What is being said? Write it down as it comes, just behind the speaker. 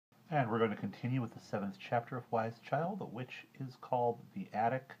And we're going to continue with the seventh chapter of Wise Child, which is called The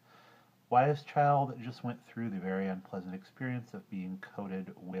Attic. Wise Child just went through the very unpleasant experience of being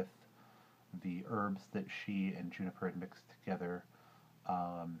coated with the herbs that she and Juniper had mixed together.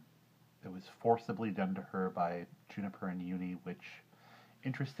 Um, it was forcibly done to her by Juniper and Uni, which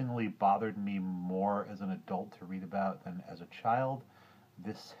interestingly bothered me more as an adult to read about than as a child.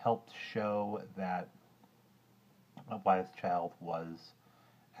 This helped show that a Wise Child was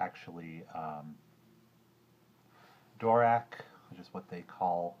actually Dorak, which is what they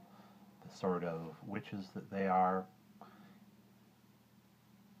call the sort of witches that they are.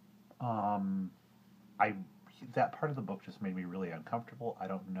 Um, I that part of the book just made me really uncomfortable. I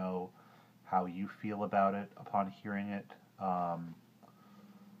don't know how you feel about it upon hearing it.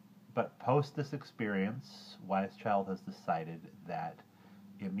 But post this experience, Wise Child has decided that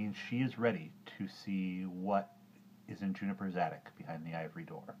it means she is ready to see what is in Juniper's attic behind the ivory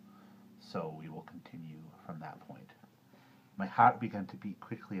door. So we will continue from that point. My heart began to beat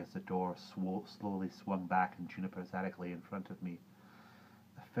quickly as the door slowly swung back and Juniper's attic lay in front of me.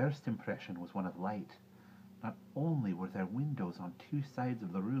 The first impression was one of light. Not only were there windows on two sides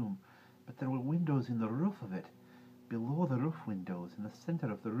of the room, but there were windows in the roof of it. Below the roof windows, in the center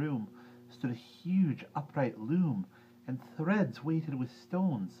of the room, stood a huge upright loom, and threads weighted with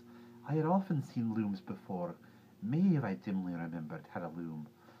stones. I had often seen looms before. Maeve, I dimly remembered, had a loom.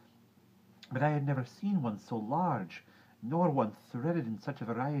 But I had never seen one so large, nor one threaded in such a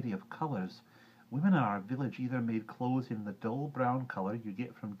variety of colours. Women in our village either made clothes in the dull brown colour you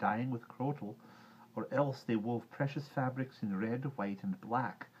get from dyeing with crotal, or else they wove precious fabrics in red, white, and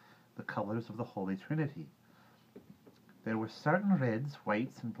black, the colours of the Holy Trinity. There were certain reds,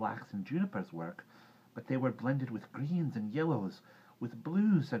 whites, and blacks in Juniper's work, but they were blended with greens and yellows, with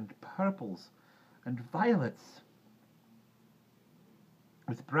blues and purples, and violets,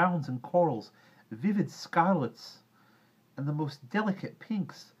 with browns and corals, vivid scarlets, and the most delicate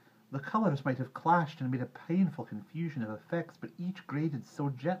pinks. The colours might have clashed and made a painful confusion of effects, but each graded so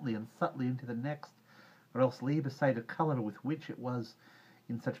gently and subtly into the next, or else lay beside a colour with which it was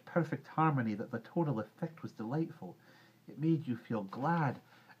in such perfect harmony that the total effect was delightful. It made you feel glad.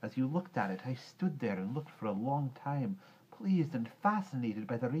 As you looked at it, I stood there and looked for a long time, pleased and fascinated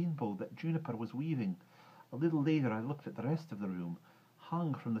by the rainbow that Juniper was weaving. A little later I looked at the rest of the room.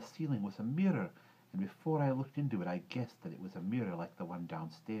 Hung from the ceiling was a mirror, and before I looked into it I guessed that it was a mirror like the one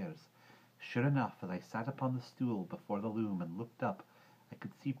downstairs. Sure enough, as I sat upon the stool before the loom and looked up, I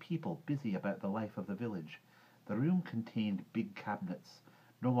could see people busy about the life of the village. The room contained big cabinets.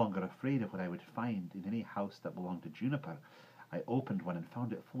 No longer afraid of what I would find in any house that belonged to Juniper, I opened one and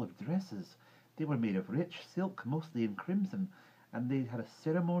found it full of dresses. They were made of rich silk, mostly in crimson, and they had a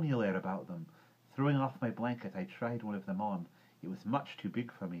ceremonial air about them. Throwing off my blanket, I tried one of them on. It was much too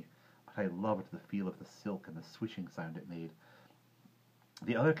big for me, but I loved the feel of the silk and the swishing sound it made.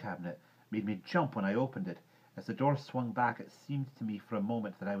 The other cabinet made me jump when I opened it. As the door swung back, it seemed to me for a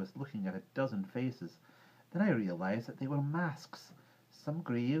moment that I was looking at a dozen faces. Then I realized that they were masks, some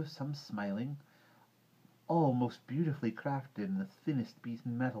grave, some smiling, all most beautifully crafted in the thinnest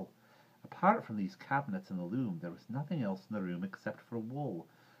beaten metal. Apart from these cabinets and the loom, there was nothing else in the room except for wool,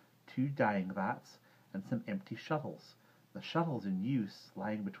 2 dyeing vats, and some empty shuttles. The shuttles in use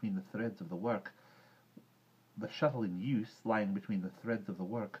lying between the threads of the work The shuttle in use, lying between the threads of the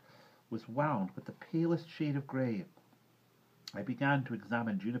work, was wound with the palest shade of grey. I began to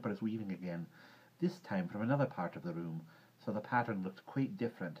examine Juniper's weaving again, this time from another part of the room, so the pattern looked quite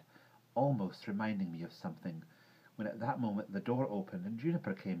different, almost reminding me of something, when at that moment the door opened and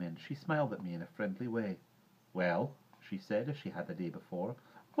Juniper came in. She smiled at me in a friendly way. "Well," she said, as she had the day before.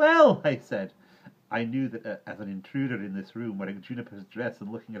 "Well," I said. I knew that as an intruder in this room, wearing Juniper's dress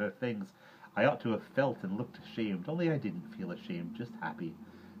and looking at her things, I ought to have felt and looked ashamed, only I didn't feel ashamed, just happy,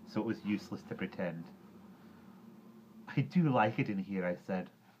 so it was useless to pretend. "I do like it in here," I said.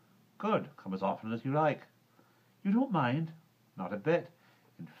 "Good, come as often as you like." "You don't mind?" "Not a bit.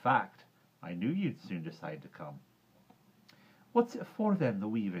 In fact, I knew you'd soon decide to come." "What's it for then, the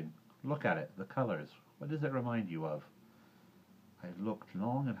weaving? Look at it, the colours. What does it remind you of?" I looked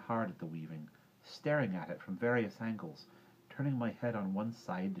long and hard at the weaving, staring at it from various angles, turning my head on one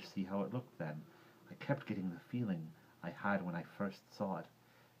side to see how it looked then. I kept getting the feeling I had when I first saw it,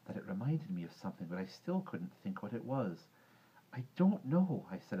 that it reminded me of something, but I still couldn't think what it was. "I don't know,"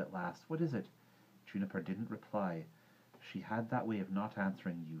 I said at last. "What is it?" Juniper didn't reply. She had that way of not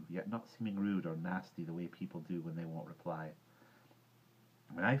answering you, yet not seeming rude or nasty the way people do when they won't reply.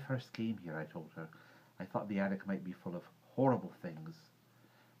 "When I first came here," I told her, "I thought the attic might be full of horrible things,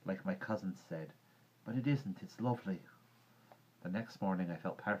 like my cousin said. But it isn't. It's lovely." The next morning I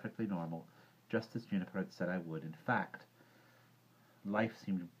felt perfectly normal, just as Juniper had said I would. In fact, life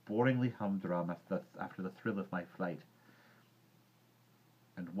seemed boringly humdrum after the thrill of my flight,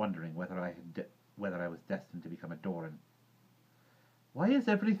 and wondering whether I was destined to become a Doran. "Why is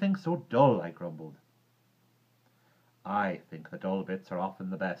everything so dull?" I grumbled. "I think the dull bits are often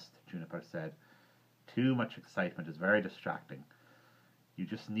the best," Juniper said. "Too much excitement is very distracting. You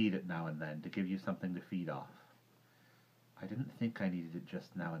just need it now and then to give you something to feed off." I didn't think I needed it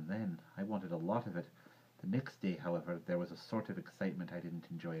just now and then. I wanted a lot of it. The next day, however, there was a sort of excitement I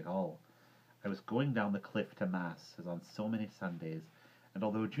didn't enjoy at all. I was going down the cliff to Mass, as on so many Sundays, and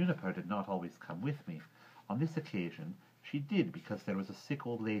although Juniper did not always come with me, on this occasion she did, because there was a sick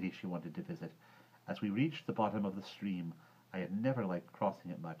old lady she wanted to visit. As we reached the bottom of the stream, I had never liked crossing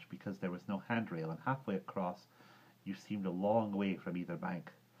it much, because there was no handrail, and halfway across you seemed a long way from either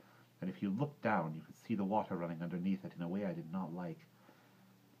bank, and if you looked down you could see the water running underneath it in a way I did not like.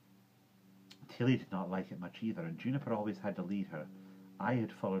 Tilly did not like it much either, and Juniper always had to lead her. I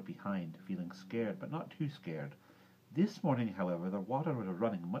had followed behind, feeling scared, but not too scared. This morning, however, the water was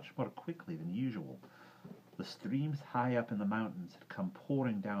running much more quickly than usual. The streams high up in the mountains had come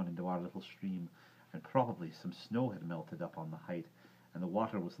pouring down into our little stream, and probably some snow had melted up on the height, and the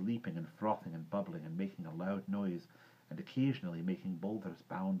water was leaping and frothing and bubbling and making a loud noise, and occasionally making boulders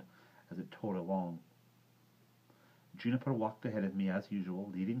bound as it tore along. Juniper walked ahead of me as usual,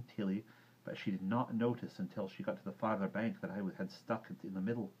 leading Tilly, but she did not notice until she got to the farther bank that I had stuck in the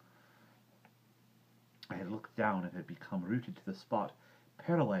middle. I had looked down and had become rooted to the spot,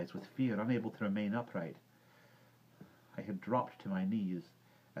 paralyzed with fear, unable to remain upright. I had dropped to my knees,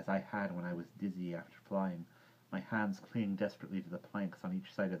 as I had when I was dizzy after flying, my hands clinging desperately to the planks on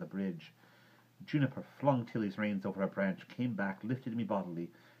each side of the bridge. Juniper flung Tilly's reins over a branch, came back, lifted me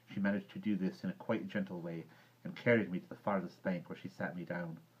bodily. She managed to do this in a quite gentle way, and carried me to the farthest bank, where she sat me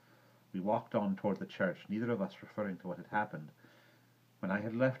down. We walked on toward the church, neither of us referring to what had happened. When I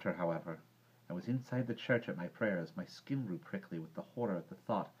had left her, however, and was inside the church at my prayers, my skin grew prickly with the horror at the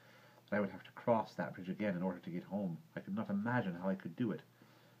thought that I would have to cross that bridge again in order to get home. I could not imagine how I could do it.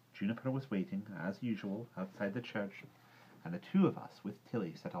 Juniper was waiting, as usual, outside the church, and the two of us, with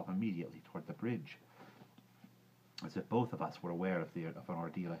Tilly, set off immediately toward the bridge. As if both of us were aware of an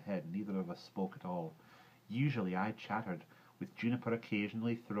ordeal ahead, neither of us spoke at all. Usually I chattered, with Juniper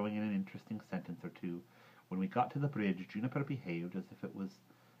occasionally throwing in an interesting sentence or two. When we got to the bridge, Juniper behaved as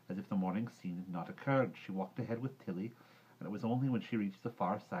if the morning scene had not occurred. She walked ahead with Tilly, and it was only when she reached the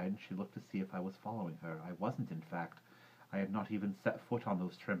far side and she looked to see if I was following her. I wasn't, in fact. I had not even set foot on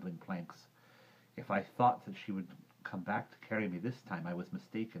those trembling planks. If I thought that she would come back to carry me this time, I was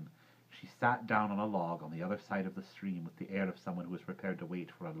mistaken. She sat down on a log on the other side of the stream with the air of someone who was prepared to wait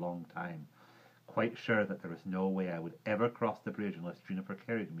for a long time. Quite sure that there was no way I would ever cross the bridge unless Juniper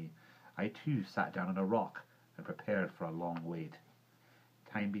carried me, I too sat down on a rock and prepared for a long wait.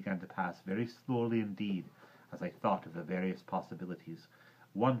 Time began to pass very slowly indeed, as I thought of the various possibilities.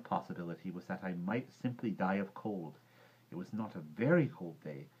 One possibility was that I might simply die of cold. It was not a very cold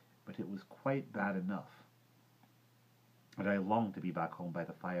day, but it was quite bad enough, and I longed to be back home by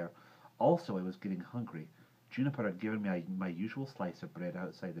the fire. Also, I was getting hungry. Juniper had given me my usual slice of bread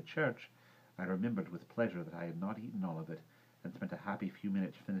outside the church. I remembered with pleasure that I had not eaten all of it, and spent a happy few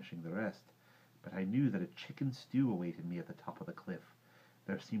minutes finishing the rest. But I knew that a chicken stew awaited me at the top of the cliff.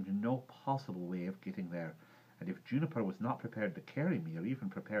 There seemed no possible way of getting there, and if Juniper was not prepared to carry me, or even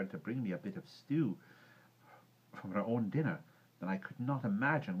prepared to bring me a bit of stew from her own dinner, then I could not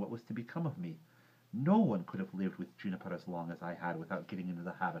imagine what was to become of me. No one could have lived with Juniper as long as I had without getting into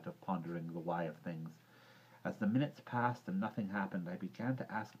the habit of pondering the why of things. As the minutes passed and nothing happened, I began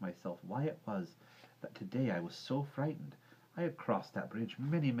to ask myself why it was that today I was so frightened. I had crossed that bridge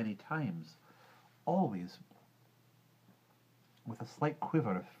many, many times, always with a slight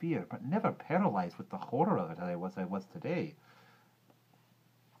quiver of fear, but never paralyzed with the horror of it as I was today.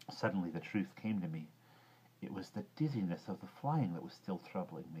 Suddenly the truth came to me. It was the dizziness of the flying that was still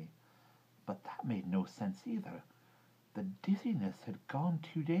troubling me. But that made no sense either. The dizziness had gone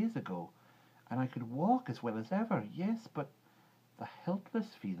 2 days ago, and I could walk as well as ever, yes, but the helpless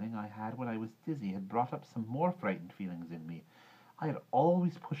feeling I had when I was dizzy had brought up some more frightened feelings in me. I had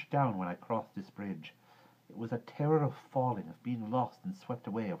always pushed down when I crossed this bridge. It was a terror of falling, of being lost and swept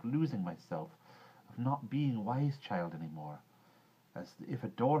away, of losing myself, of not being Wise Child anymore. As if a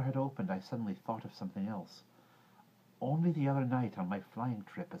door had opened, I suddenly thought of something else. Only the other night on my flying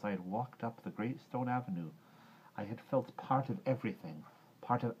trip, as I had walked up the great stone avenue, I had felt part of everything,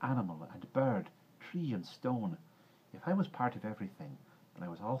 part of animal and bird, tree and stone. If I was part of everything, then I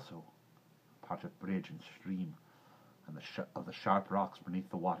was also part of bridge and stream. and of the sharp rocks beneath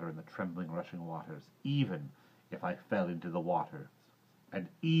the water and the trembling, rushing waters, even if I fell into the waters, and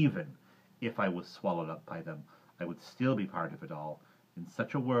even if I was swallowed up by them, I would still be part of it all. In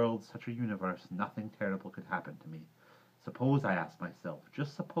such a world, such a universe, nothing terrible could happen to me. Suppose, I asked myself,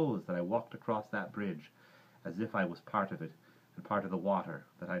 just suppose that I walked across that bridge as if I was part of it and part of the water,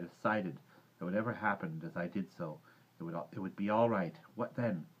 that I decided that whatever happened as I did so, it would be all right. What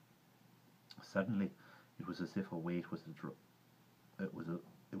then? Suddenly, it was as if a weight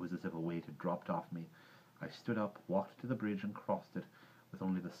had dropped off me. I stood up, walked to the bridge, and crossed it, with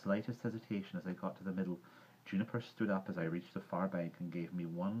only the slightest hesitation as I got to the middle. Juniper stood up as I reached the far bank and gave me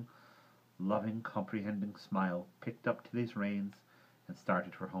one loving, comprehending smile, picked up Tilly's reins, and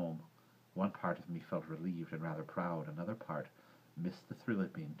started for home. One part of me felt relieved and rather proud. Another part missed the thrill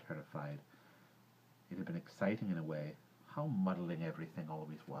of being terrified. It had been exciting in a way. How muddling everything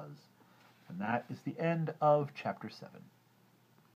always was. And that is the end of Chapter 7.